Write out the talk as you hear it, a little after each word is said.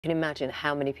You can imagine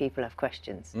how many people have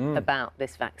questions about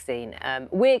this vaccine.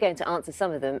 We're going to answer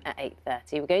some of them at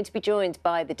 8:30. We're going to be joined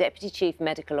by the Deputy Chief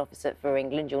Medical Officer for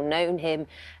England. You'll know him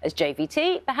as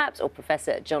JVT, perhaps, or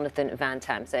Professor Jonathan Van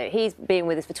Tam. So he's being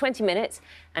with us for 20 minutes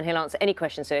and he'll answer any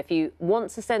questions. So if you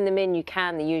want to send them in, you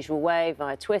can the usual way,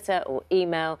 via Twitter or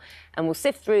email, and we'll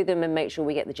sift through them and make sure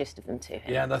we get the gist of them to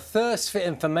him. Yeah, the thirst for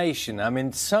information. I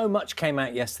mean, so much came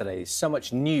out yesterday, so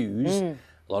much news.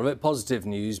 A lot of it positive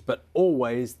news, but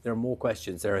always there are more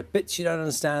questions. There are bits you don't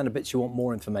understand, bits you want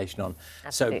more information on.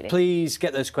 Absolutely. So please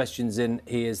get those questions in.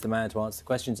 He is the man to answer the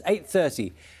questions.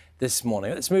 8:30 this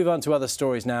morning. Let's move on to other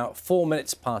stories now. 4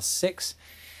 minutes past 6.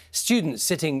 Students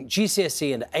sitting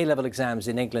GCSE and A-level exams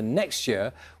in England next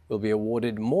year will be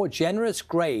awarded more generous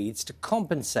grades to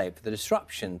compensate for the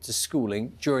disruption to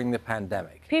schooling during the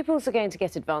pandemic. Pupils are going to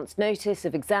get advance notice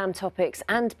of exam topics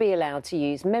and be allowed to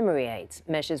use memory aids.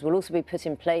 Measures will also be put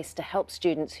in place to help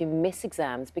students who miss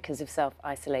exams because of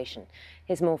self-isolation.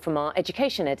 Here's more from our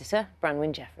education editor,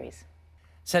 Branwyn Jeffries.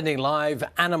 Sending live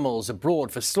animals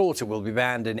abroad for slaughter will be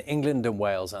banned in England and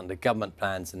Wales under government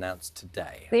plans announced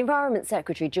today. The Environment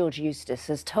Secretary, George Eustace,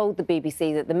 has told the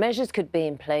BBC that the measures could be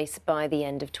in place by the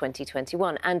end of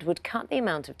 2021 and would cut the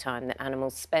amount of time that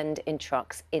animals spend in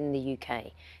trucks in the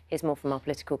UK. Here's more from our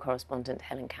political correspondent,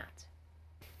 Helen Catt.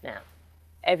 Now,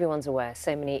 everyone's aware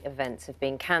so many events have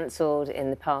been cancelled in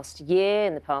the past year,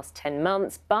 in the past 10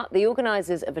 months, but the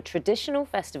organisers of a traditional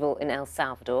festival in El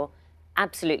Salvador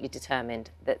absolutely determined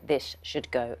that this should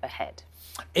go ahead.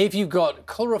 If you've got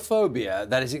coulrophobia,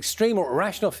 that is extreme or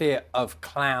irrational fear of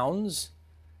clowns,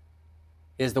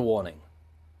 here's the warning.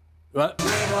 Right.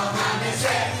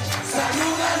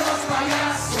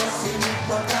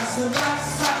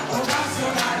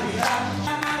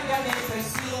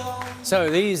 So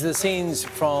these are the scenes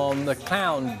from the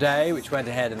Clown Day, which went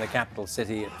ahead in the capital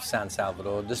city of San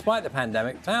Salvador. Despite the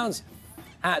pandemic, clowns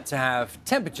had to have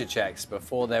temperature checks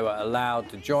before they were allowed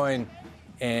to join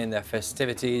in their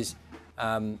festivities.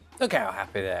 Look how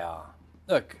happy they are.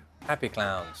 Look, happy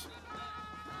clowns.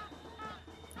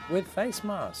 With face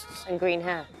masks. And green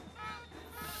hair.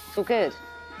 It's all good.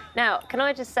 Now, can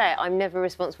I just say, I'm never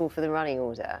responsible for the running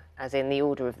order, as in the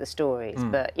order of the stories,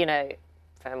 but, you know,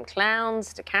 from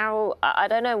clowns to Carol, I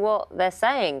don't know what they're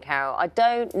saying, Carol. I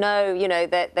don't know, you know,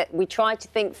 that we try to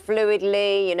think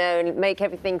fluidly, you know, and make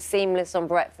everything seamless on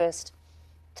breakfast.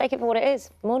 Take it for what it is.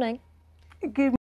 Morning.